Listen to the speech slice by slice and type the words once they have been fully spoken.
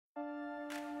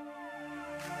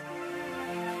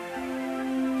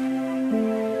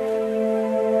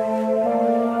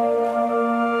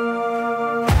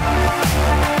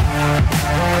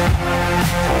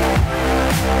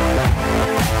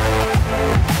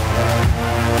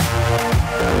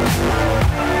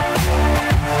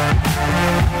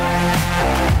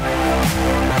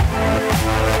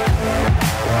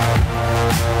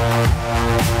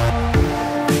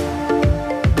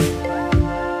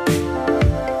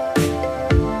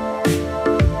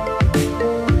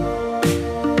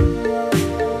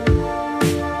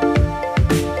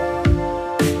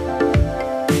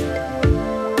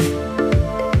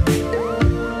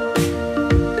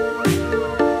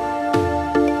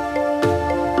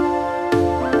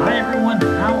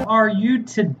are you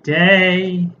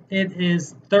today? It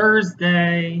is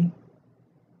Thursday,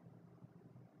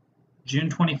 June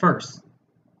 21st.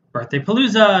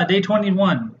 BirthdayPalooza, day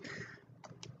 21.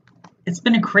 It's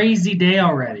been a crazy day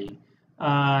already.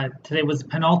 Today was the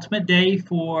penultimate day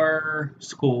for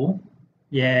school.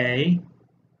 Yay.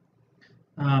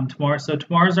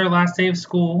 Tomorrow's our last day of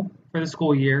school for the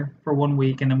school year for 1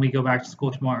 week, and then we go back to school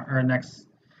tomorrow or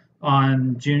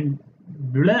on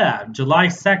July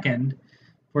 2nd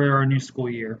for our new school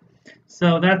year.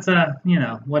 So that's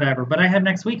whatever. But I have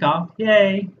next week off.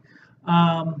 Yay.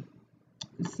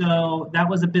 So that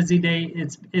was a busy day.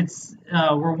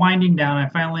 We're winding down. I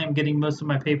finally am getting most of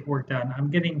my paperwork done.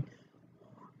 I'm getting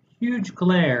huge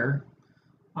glare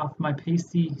off my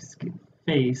pasty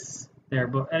face there.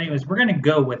 But anyways, we're gonna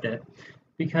go with it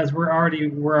because we're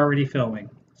already filming.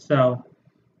 So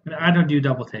I don't do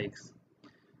double takes.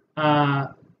 So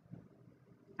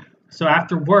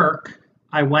after work,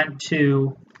 I went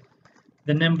to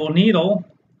the Nimble Needle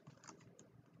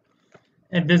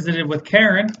and visited with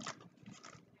Karen.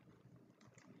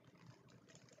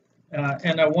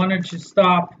 And I wanted to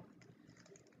stop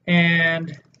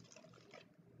and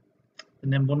the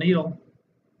Nimble Needle.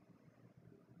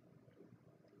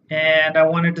 And I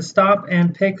wanted to stop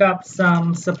and pick up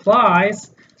some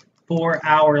supplies for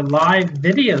our live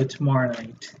video tomorrow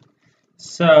night.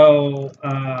 So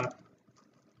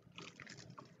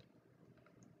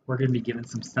we're going to be giving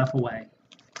some stuff away.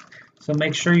 So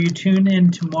make sure you tune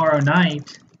in tomorrow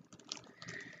night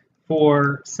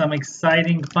for some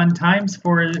exciting fun times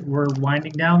we're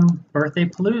winding down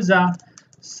BirthdayPalooza.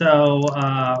 So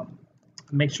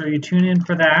make sure you tune in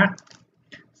for that.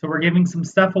 So we're giving some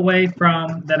stuff away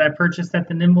that I purchased at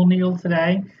the Nimble Needle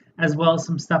today, as well as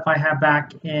some stuff I have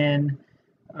back in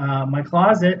my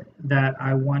closet that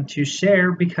I want to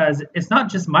share because it's not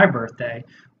just my birthday.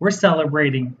 We're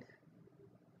celebrating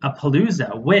a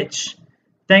palooza, which,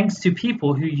 thanks to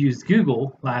people who used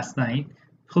Google last night,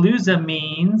 palooza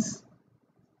means,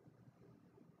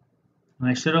 and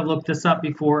I should have looked this up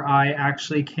before I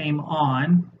actually came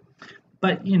on,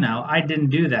 but I didn't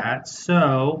do that.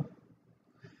 So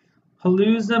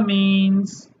palooza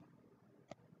means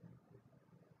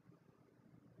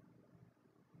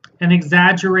an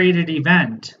exaggerated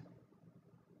event,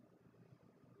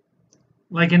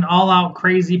 like an all-out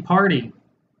crazy party.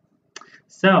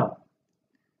 So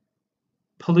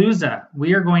palooza,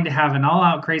 we are going to have an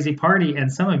all-out crazy party,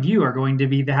 and some of you are going to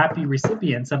be the happy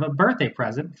recipients of a birthday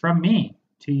present from me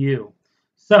to you.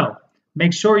 So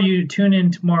make sure you tune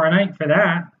in tomorrow night for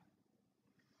that.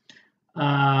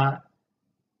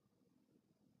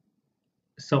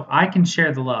 So I can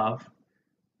share the love,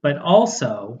 but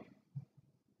also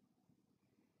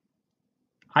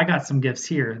I got some gifts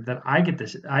here that I get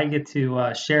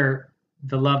to share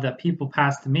the love that people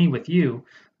pass to me with you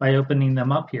by opening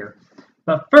them up here.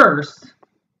 But first,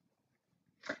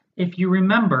 if you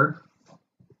remember,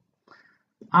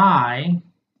 I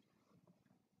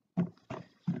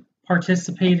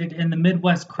participated in the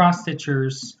Midwest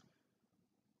Cross-Stitchers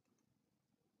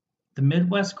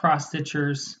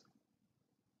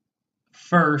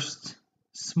first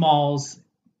Smalls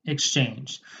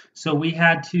exchange. So we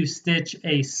had to stitch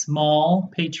a small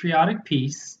patriotic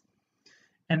piece,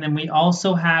 and then we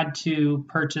also had to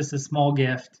purchase a small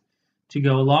gift to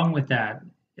go along with that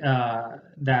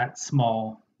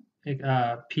small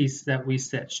piece that we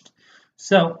stitched.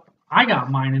 So I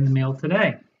got mine in the mail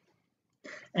today,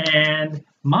 and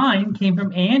mine came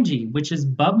from Angie, which is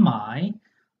Buckeye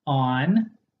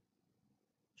on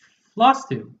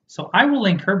FlossTube. So I will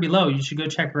link her below. You should go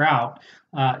check her out.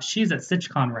 She's at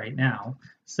StitchCon right now.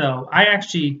 So I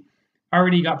actually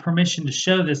already got permission to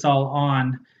show this all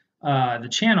on the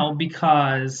channel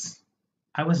because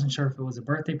I wasn't sure if it was a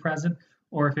birthday present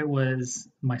or if it was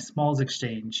my Smalls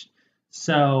exchange.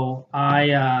 So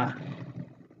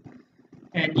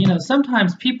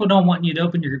sometimes people don't want you to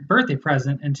open your birthday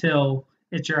present until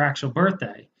it's your actual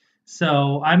birthday.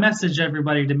 So I messaged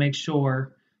everybody to make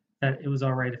sure that it was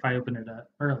all right if I opened it up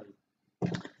early.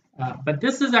 But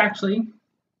this is actually,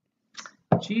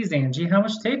 geez, Angie, how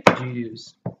much tape did you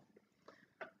use?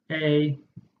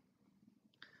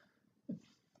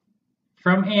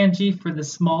 From Angie for the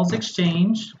Smalls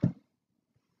exchange.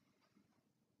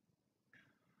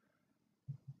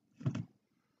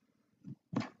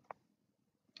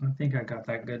 I think I got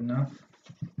that good enough.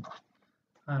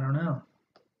 I don't know.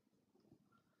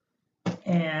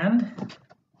 And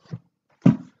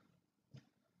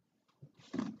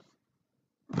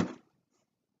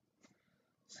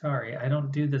sorry, I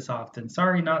don't do this often.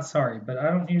 Sorry, not sorry, but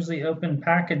I don't usually open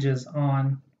packages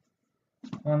on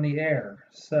the air.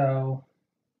 So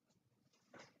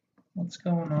What's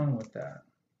going on with that?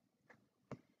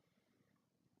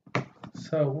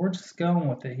 So we're just going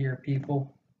with it here,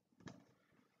 people.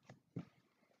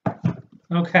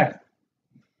 Okay.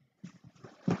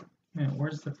 Man,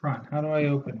 where's the front? How do I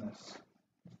open this?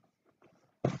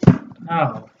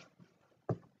 Oh.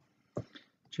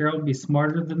 Gerald would be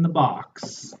smarter than the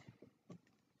box.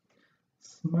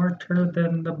 Smarter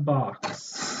than the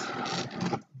box.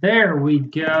 There we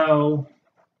go.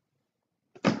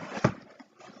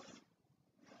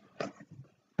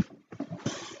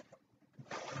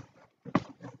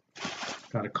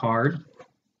 Got a card.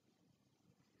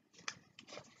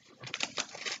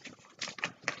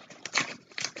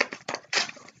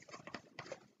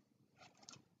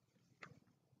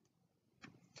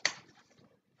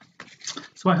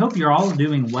 So I hope you're all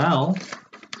doing well.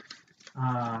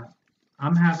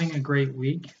 I'm having a great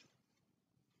week.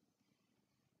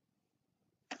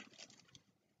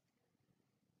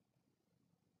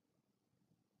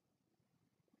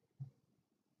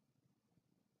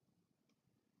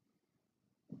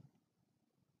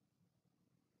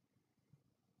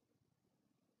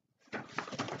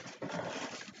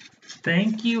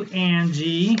 Thank you,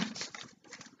 Angie.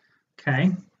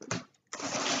 Okay.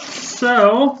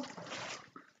 So,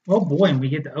 oh boy, and we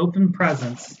get to open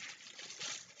presents.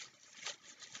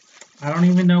 I don't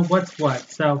even know what's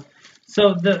what. So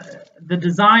the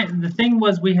design, the thing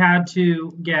was we had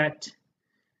to get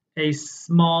a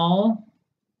small,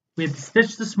 we had to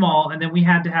stitch the small, and then we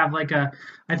had to have like a,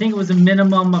 I think it was a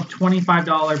minimum of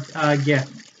 $25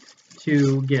 gift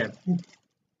to give.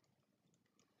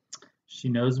 She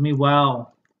knows me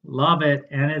well. Love it.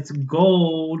 And it's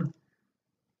gold.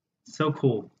 So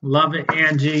cool. Love it,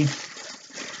 Angie.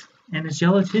 And it's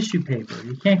yellow tissue paper.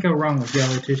 You can't go wrong with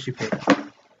yellow tissue paper.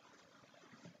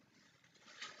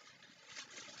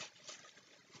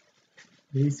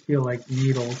 These feel like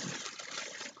needles.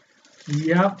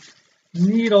 Yep,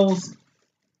 needles.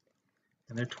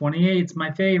 And they're 28s,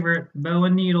 my favorite. Bow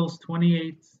and needles,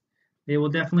 28s. They will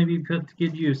definitely be put to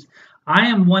good use. I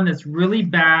am one that's really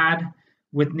bad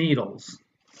with needles.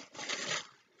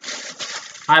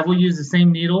 I will use the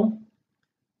same needle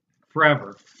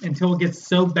forever until it gets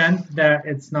so bent that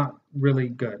it's not really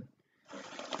good.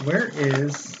 Where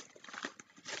is...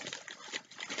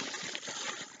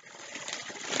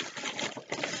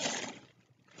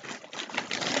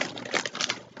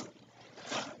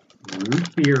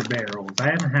 root beer barrels. I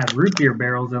haven't had root beer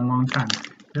barrels in a long time.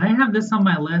 Did I have this on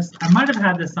my list? I might have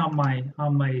had this on my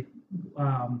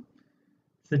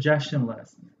suggestion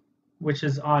list, which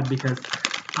is odd because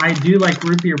I do like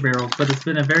root beer barrels, but it's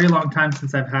been a very long time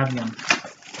since I've had one.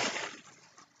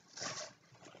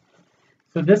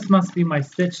 So this must be my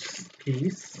stitched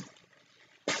piece.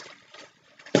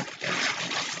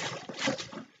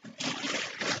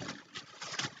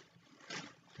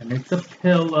 And it's a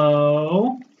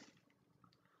pillow.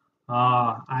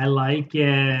 Ah, I like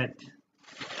it.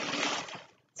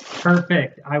 It's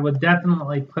perfect. I would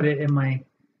definitely put it in my,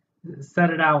 set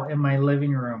it out in my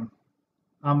living room.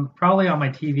 Probably on my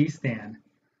TV stand.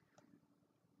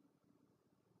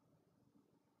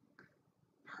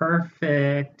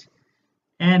 Perfect.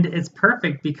 And it's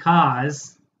perfect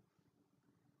because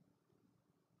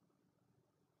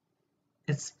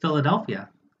it's Philadelphia,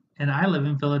 and I live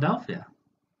in Philadelphia.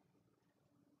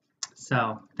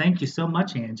 So thank you so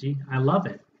much, Angie. I love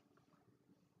it.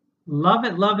 Love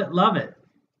it, love it, love it.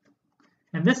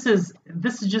 And this is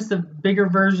just a bigger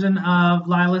version of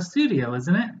Lila's Studio,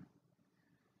 isn't it?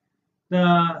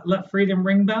 The Let Freedom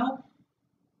Ring Bell.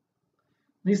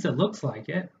 At least it looks like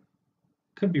it.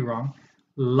 Could be wrong.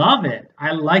 Love it.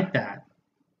 I like that.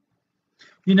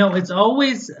 You know, it's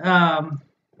always hard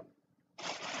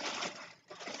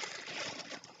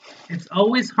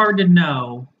to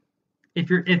know if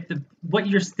what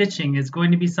you're stitching is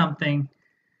going to be something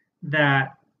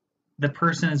that the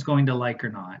person is going to like or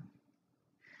not.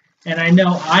 And I know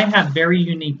I have very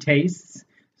unique tastes,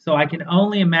 so I can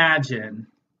only imagine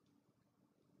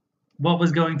what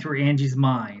was going through Angie's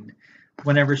mind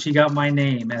whenever she got my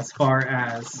name as far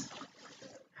as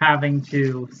having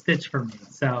to stitch for me.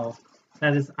 So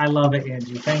that is, I love it,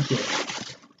 Angie. Thank you.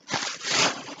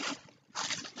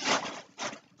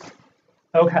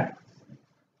 Okay.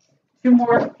 2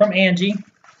 more from Angie.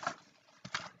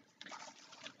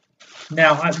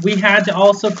 Now, we had to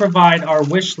also provide our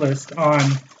wish list on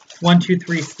 1, 2,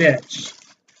 3 stitch.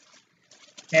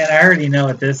 And I already know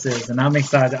what this is, and I'm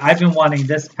excited. I've been wanting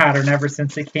this pattern ever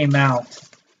since it came out.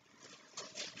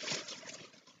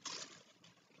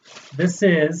 This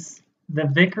is the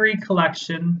Vickery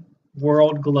Collection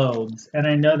World Globes, and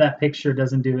I know that picture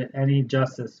doesn't do it any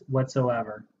justice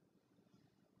whatsoever.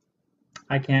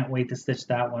 I can't wait to stitch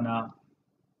that one up.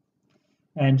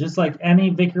 And just like any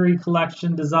Vickery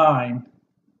collection design,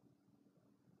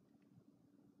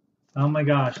 oh my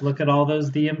gosh, look at all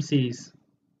those DMCs.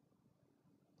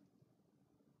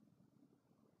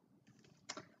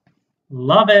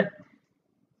 Love it.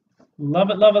 Love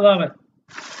it, love it, love it.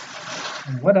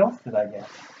 And what else did I get?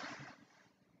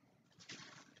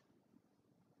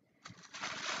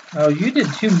 Oh, you did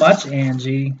too much,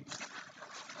 Angie.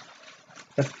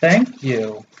 But thank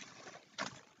you.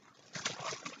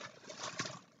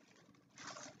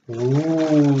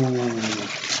 Ooh.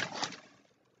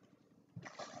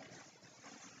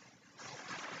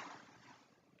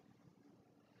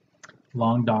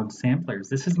 Long dog samplers.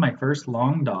 This is my first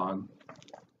long dog.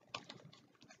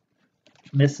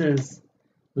 Mrs.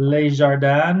 Les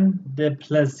Jardins de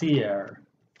Plaisir.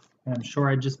 I'm sure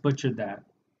I just butchered that.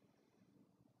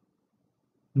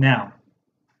 Now,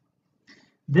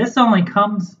 this only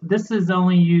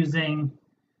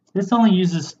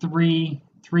uses three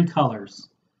colors,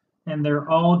 and they're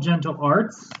all gentle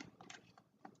arts.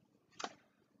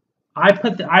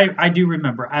 I do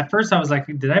remember. At first I was like,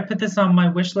 did I put this on my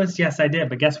wish list? Yes, I did.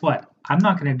 But guess what? I'm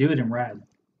not going to do it in red.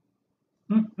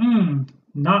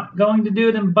 Not going to do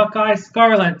it in Buckeye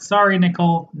Scarlet. Sorry,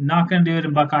 Nicole. Not going to do it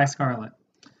in Buckeye Scarlet.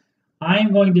 I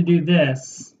am going to do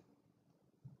this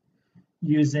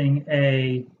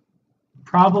using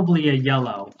probably a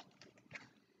yellow.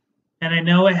 And I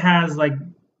know it has like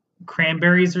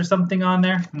cranberries or something on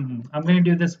there. I'm going to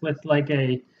do this with like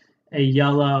a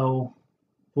yellow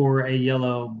or a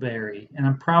yellow berry. And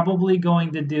I'm probably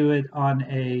going to do it on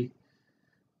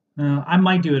I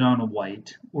might do it on a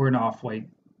white or an off-white.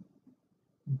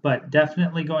 But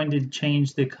definitely going to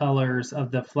change the colors of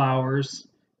the flowers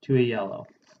to a yellow.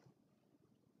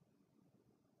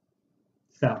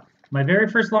 So, my very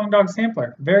first long dog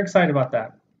sampler. Very excited about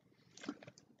that.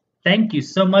 Thank you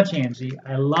so much, Angie.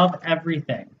 I love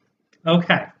everything.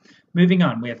 Okay, moving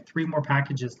on. We have 3 more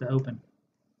packages to open.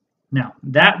 Now,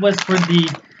 that was for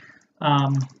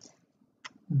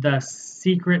the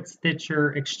Secret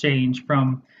Stitcher exchange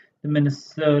from the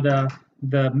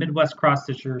Midwest Cross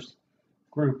Stitchers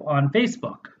group on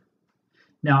Facebook.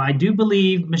 Now, I do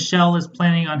believe Michelle is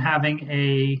planning on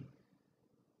having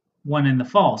one in the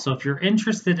fall. So if you're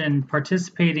interested in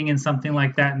participating in something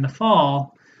like that in the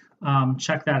fall,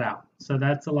 check that out. So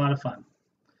that's a lot of fun.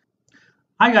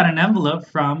 I got an envelope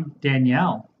from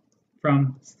Danielle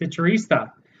from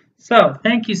Stitcherista. So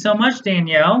thank you so much,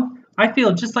 Danielle. I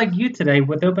feel just like you today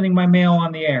with opening my mail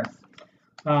on the air.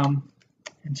 And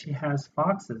she has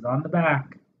foxes on the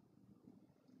back.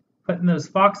 Putting those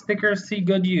fox stickers see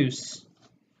good use.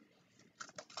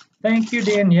 Thank you,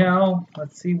 Danielle.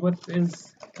 Let's see what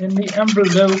is in the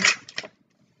envelope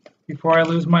before I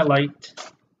lose my light.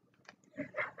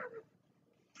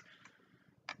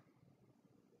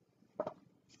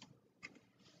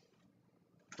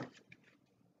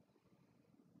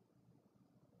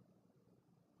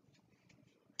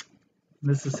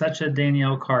 This is such a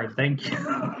Danielle card. Thank you.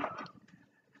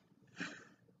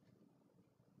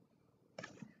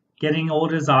 Getting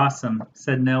old is awesome,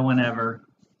 said no one ever.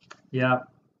 Yep.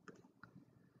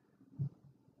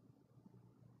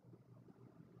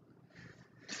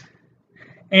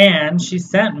 And she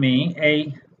sent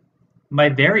me my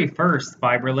very first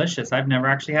Fiberlicious. I've never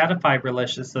actually had a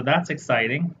Fiberlicious, so that's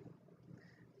exciting.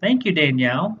 Thank you,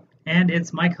 Danielle. And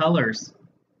it's my colors.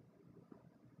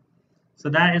 So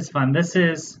that is fun. This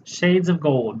is Shades of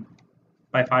Gold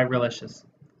by Fiberlicious.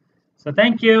 So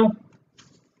thank you.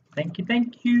 Thank you,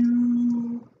 thank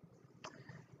you.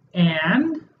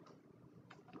 And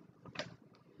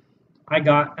I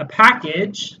got a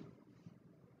package,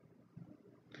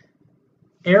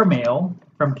 airmail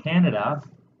from Canada.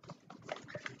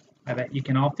 I bet you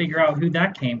can all figure out who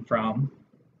that came from,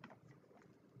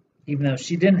 even though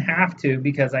she didn't have to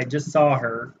because I just saw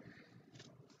her.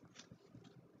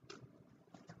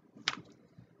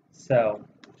 So,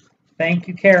 thank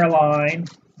you, Caroline.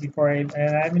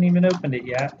 And I haven't even opened it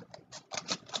yet.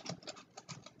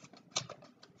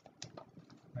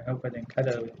 I hope I didn't cut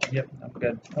it. Yep, I'm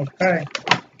good. Okay.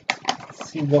 Let's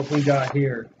see what we got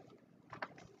here.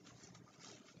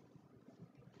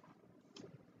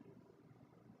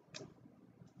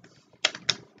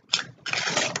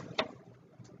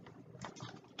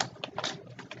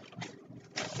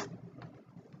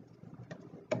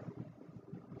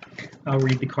 I'll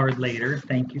read the card later.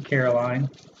 Thank you, Caroline.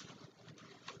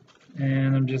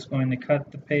 And I'm just going to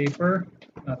cut the paper,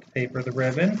 not the paper, the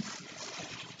ribbon.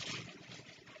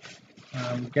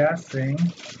 I'm guessing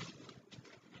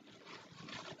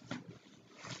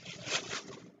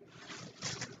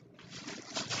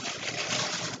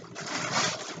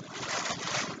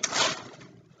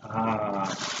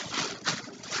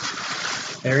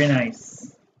Very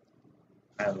nice.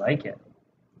 I like it.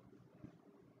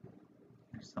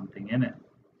 There's something in it.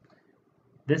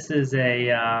 This is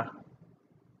an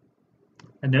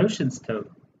ocean's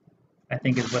tote, I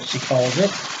think is what she calls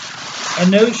it.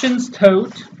 An ocean's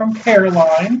tote from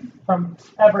Caroline from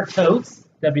Evertotes,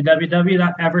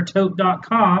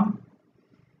 www.evertote.com.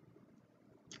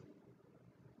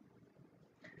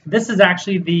 This is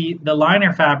actually the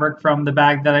liner fabric from the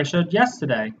bag that I showed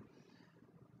yesterday.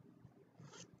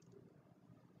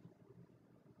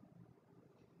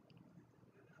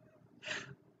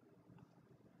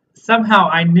 Somehow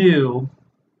I knew,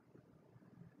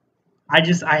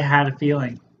 I had a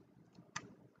feeling.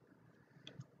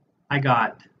 I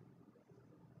got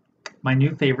my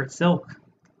new favorite silk.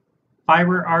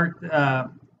 Fiber Art,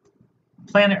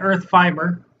 Planet Earth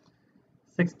Fiber,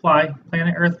 6-ply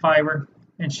Planet Earth Fiber.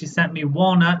 And she sent me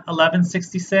Walnut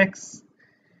 1166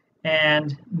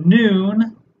 and Noon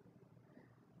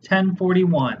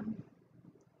 1041.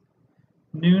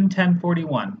 Noon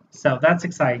 1041. So that's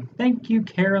exciting. Thank you,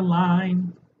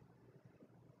 Caroline.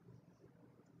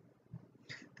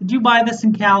 Did you buy this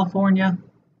in California?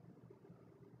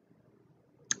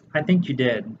 I think you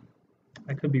did.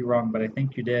 I could be wrong, but I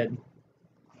think you did.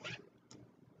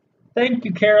 Thank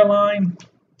you, Caroline.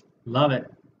 Love it.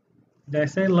 Did I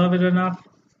say love it enough?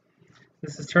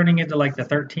 This is turning into like the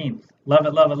 13th. Love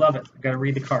it, love it, love it. I gotta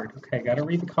read the card. Okay, gotta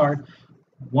read the card.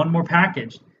 One more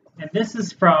package. And this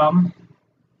is from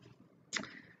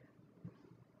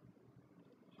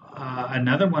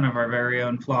another one of our very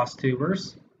own floss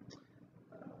tubers.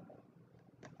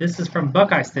 This is from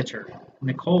Buckeye Stitcher,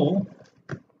 Nicole,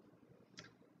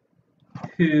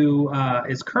 who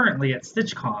is currently at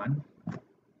StitchCon.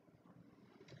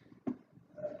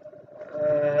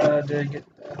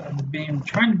 I'm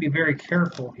trying to be very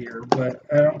careful here, but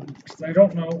I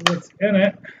don't know what's in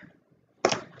it.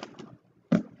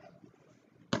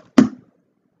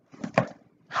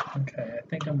 Okay, I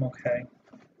think I'm okay.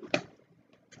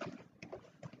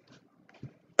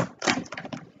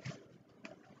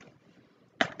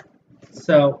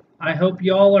 So I hope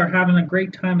y'all are having a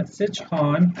great time at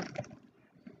StitchCon.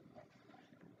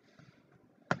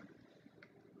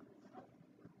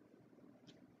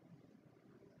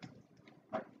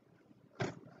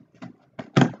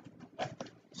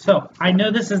 So I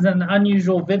know this is an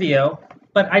unusual video,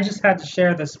 but I just had to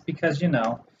share this because, you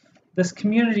know, this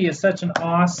community is such an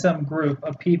awesome group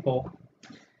of people,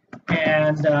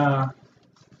 and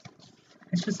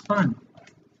it's just fun.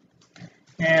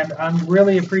 And I'm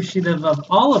really appreciative of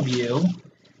all of you,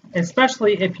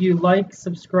 especially if you like,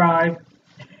 subscribe,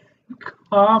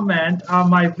 comment on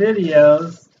my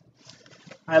videos.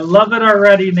 I love it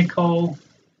already, Nicole.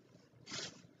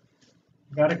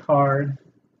 Got a card.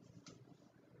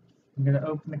 I'm going to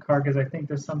open the card because I think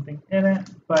there's something in it,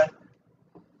 but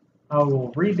I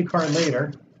will read the card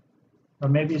later. Or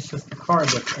maybe it's just the card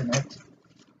that's in it.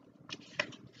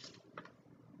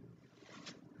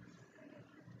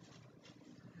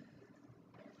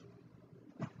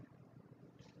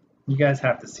 You guys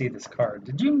have to see this card.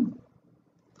 Did you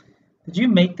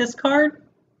make this card?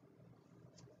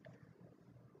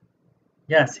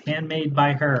 Yes, handmade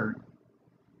by her.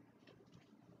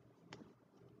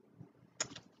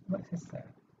 What is that?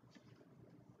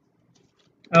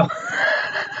 Oh.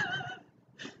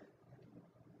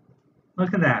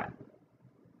 Look at that.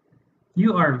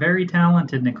 You are very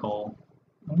talented, Nicole.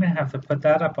 I'm going to have to put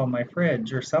that up on my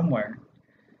fridge or somewhere.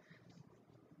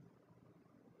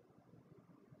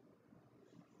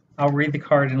 I'll read the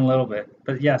card in a little bit.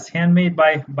 But yes, handmade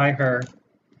by her.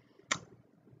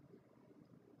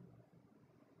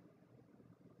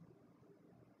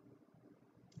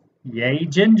 Yay,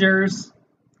 gingers.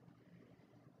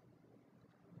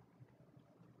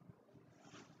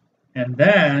 And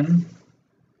then,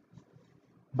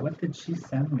 what did she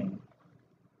send me?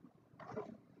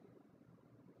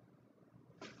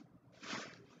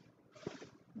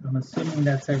 I'm assuming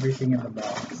that's everything in the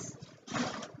box.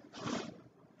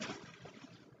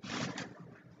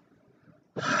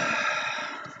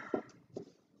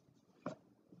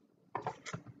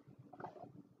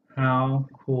 How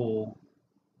cool.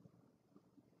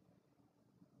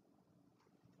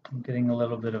 I'm getting a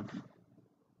little bit of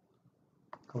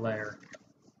glare.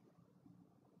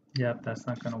 Yep, that's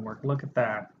not going to work. Look at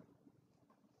that.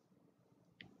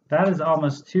 That is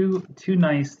almost too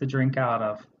nice to drink out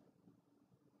of.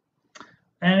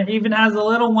 And it even has a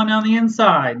little one on the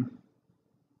inside.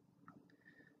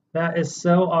 That is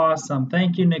so awesome.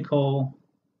 Thank you, Nicole.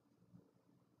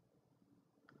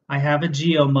 I have a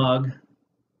Geo mug.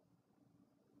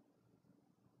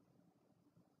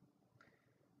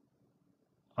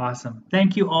 Awesome.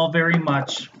 Thank you all very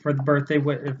much for the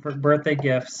birthday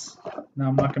gifts. Now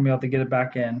I'm not going to be able to get it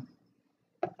back in.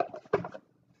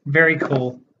 Very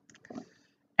cool.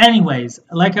 Anyways,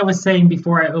 like I was saying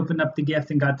before I opened up the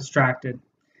gift and got distracted,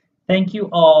 thank you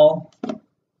all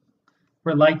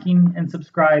for liking and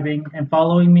subscribing and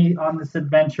following me on this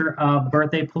adventure of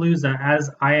Birthday Palooza. As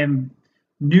I am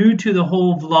new to the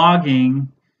whole vlogging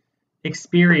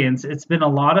experience, it's been a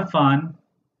lot of fun.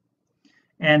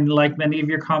 And like many of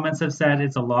your comments have said,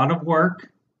 it's a lot of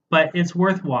work, but it's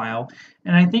worthwhile.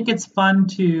 And I think it's fun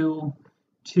to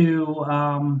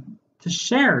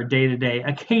share day to day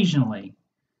occasionally.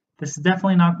 This is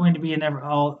definitely not going to be an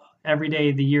every day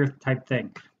of the year type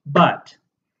thing, but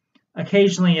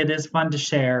occasionally it is fun to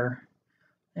share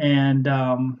and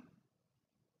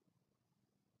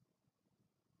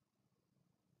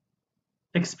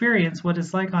experience what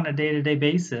it's like on a day-to-day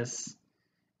basis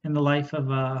in the life of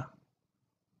a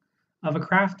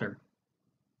crafter.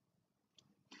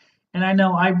 And I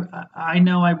know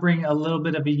I bring a little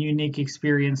bit of a unique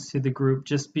experience to the group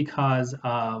just because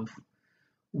of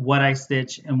what I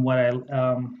stitch and what I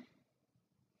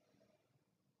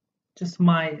just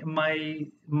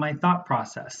my thought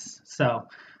process. So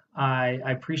I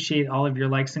appreciate all of your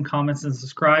likes and comments and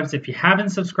subscribes. If you haven't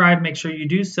subscribed, make sure you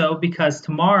do so, because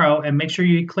tomorrow, and make sure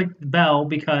you click the bell,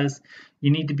 because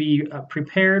you need to be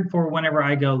prepared for whenever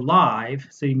I go live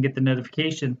so you can get the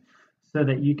notification so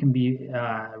that you can be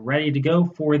ready to go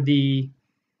for the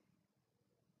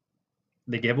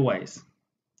giveaways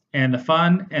and the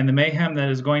fun and the mayhem that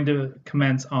is going to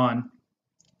commence on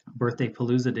Birthday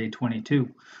Palooza Day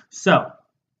 22. So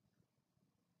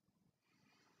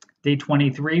Day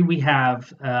 23, we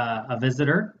have a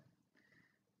visitor,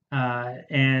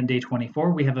 and Day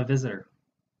 24, we have a visitor,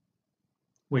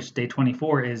 which Day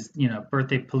 24 is,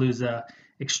 Birthday Palooza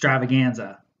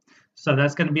extravaganza. So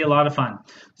that's going to be a lot of fun.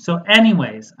 So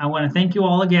anyways, I want to thank you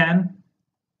all again.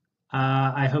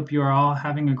 I hope you are all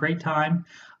having a great time.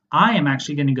 I am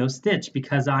actually going to go stitch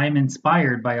because I am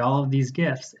inspired by all of these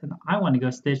gifts, and I want to go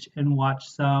stitch and watch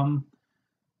some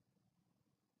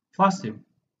floss tube.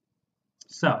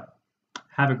 So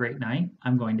have a great night.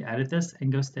 I'm going to edit this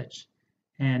and go stitch.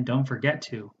 And don't forget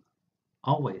to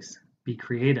always be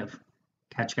creative.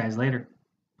 Catch you guys later.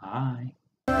 Bye.